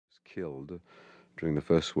killed during the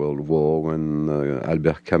First World War when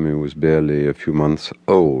Albert Camus was barely a few months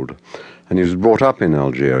old. And he was brought up in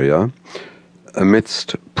Algeria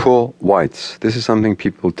amidst poor whites. This is something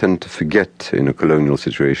people tend to forget in a colonial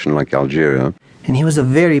situation like Algeria. And he was a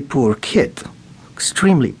very poor kid,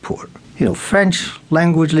 extremely poor. French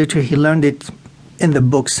language literature, he learned it in the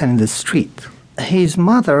books and in the street. His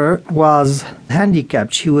mother was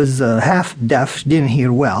handicapped. She was half deaf, she didn't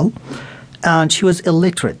hear well, and she was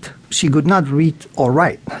illiterate. She could not read or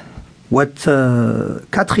write. What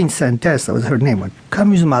Catherine Santès, that was her name, what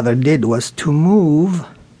Camus' mother did was to move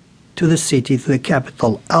to the city, to the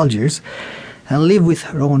capital, Algiers, and live with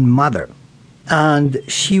her own mother. And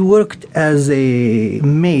she worked as a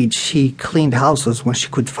maid. She cleaned houses when she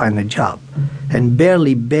could find a job, and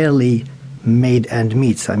barely made ends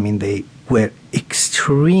meet. I mean, they were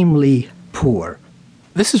extremely poor.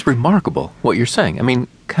 This is remarkable, what you're saying. I mean,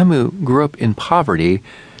 Camus grew up in poverty.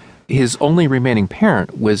 His only remaining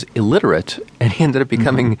parent was illiterate, and he ended up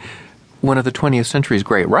becoming one of the 20th century's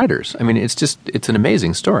great writers. I mean, it's an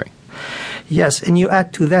amazing story. Yes, and you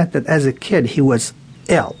add to that as a kid he was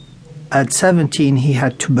ill. At 17, he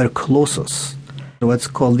had tuberculosis, what's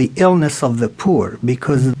called the illness of the poor,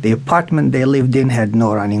 because the apartment they lived in had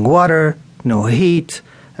no running water, no heat,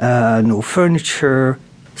 no furniture.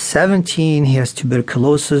 17, he has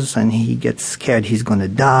tuberculosis, and he gets scared he's going to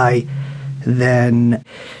die. Then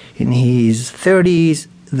in his 30s,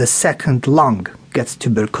 the second lung gets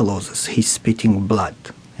tuberculosis. He's spitting blood,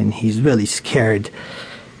 and he's really scared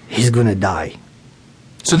he's going to die.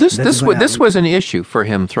 So this was an issue for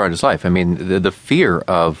him throughout his life. I mean, the fear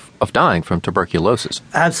of dying from tuberculosis.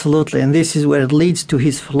 Absolutely, and this is where it leads to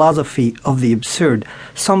his philosophy of the absurd.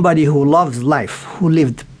 Somebody who loves life, who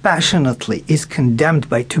lived passionately, is condemned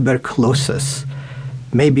by tuberculosis,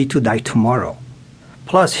 maybe to die tomorrow.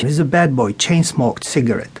 Plus, he's a bad boy, chain-smoked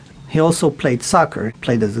cigarette. He also played soccer,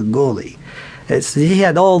 played as a goalie. He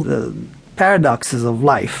had all the paradoxes of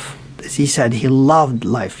life. As he said, he loved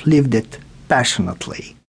life, lived it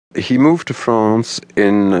passionately. He moved to France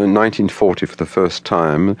in 1940 for the first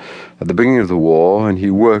time at the beginning of the war, and he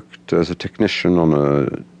worked as a technician on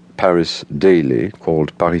a Paris daily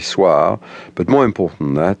called Paris Soir. But more important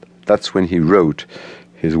than that, that's when he wrote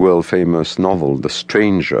his world-famous novel, The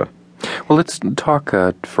Stranger. Well, let's talk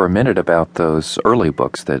for a minute about those early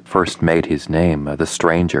books that first made his name, The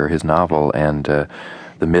Stranger, his novel, and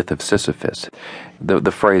The Myth of Sisyphus.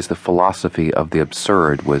 The phrase, the philosophy of the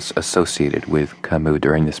absurd, was associated with Camus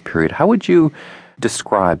during this period. How would you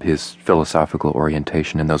describe his philosophical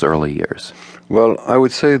orientation in those early years? Well, I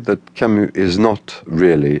would say that Camus is not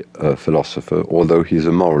really a philosopher, although he's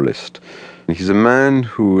a moralist. He's a man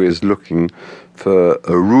who is looking for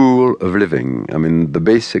a rule of living. I mean, the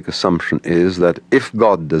basic assumption is that if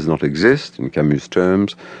God does not exist, in Camus'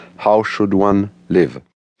 terms, how should one live?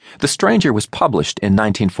 The Stranger was published in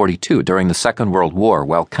 1942 during the Second World War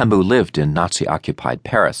while Camus lived in Nazi-occupied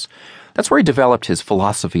Paris. That's where he developed his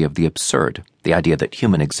philosophy of the absurd, the idea that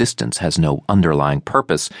human existence has no underlying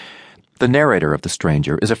purpose. The narrator of The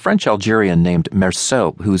Stranger is a French-Algerian named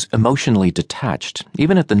Meursault, who's emotionally detached,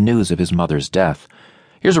 even at the news of his mother's death.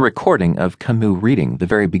 Here's a recording of Camus reading the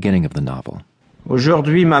very beginning of the novel.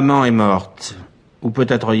 Aujourd'hui, maman est morte. Ou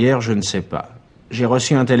peut-être hier, je ne sais pas. J'ai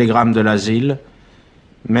reçu un télégramme de l'asile.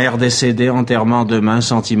 Mère décédée, enterrement demain,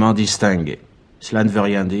 sentiment distingué. Cela ne veut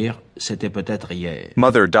rien dire, c'était peut-être hier.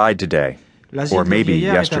 Mother died today, or maybe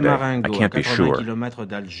yesterday. I can't be sure.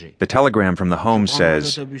 The telegram from the home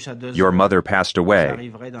says, "Your mother passed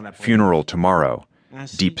away. Funeral tomorrow.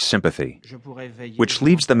 Deep sympathy." Which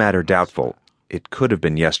leaves the matter doubtful. It could have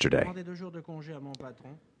been yesterday.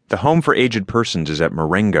 The home for aged persons is at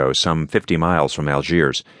Marengo, some 50 miles from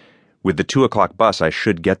Algiers. With the 2 o'clock bus, I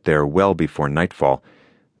should get there well before nightfall.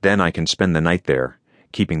 Then I can spend the night there,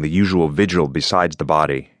 keeping the usual vigil besides the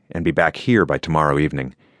body, and be back here by tomorrow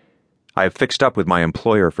evening. I have fixed up with my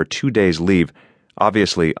employer for 2 days' leave.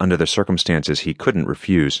 Obviously, under the circumstances, he couldn't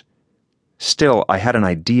refuse. Still, I had an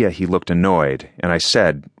idea he looked annoyed, and I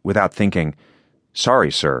said, without thinking, "Sorry,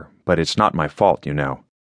 sir, but it's not my fault, you know."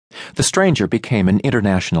 The Stranger became an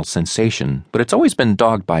international sensation, but it's always been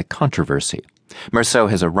dogged by controversy. Meursault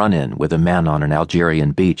has a run-in with a man on an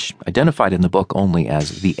Algerian beach, identified in the book only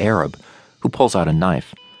as the Arab, who pulls out a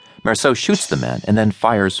knife. Meursault shoots the man and then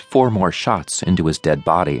fires 4 more shots into his dead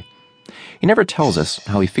body. He never tells us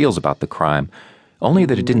how he feels about the crime, only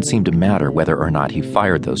that it didn't seem to matter whether or not he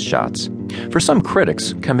fired those shots. For some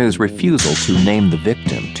critics, Camus' refusal to name the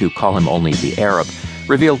victim, to call him only the Arab,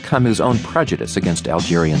 revealed Camus' own prejudice against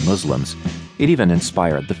Algerian Muslims. It even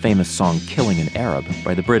inspired the famous song Killing an Arab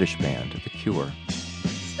by the British band The Cure.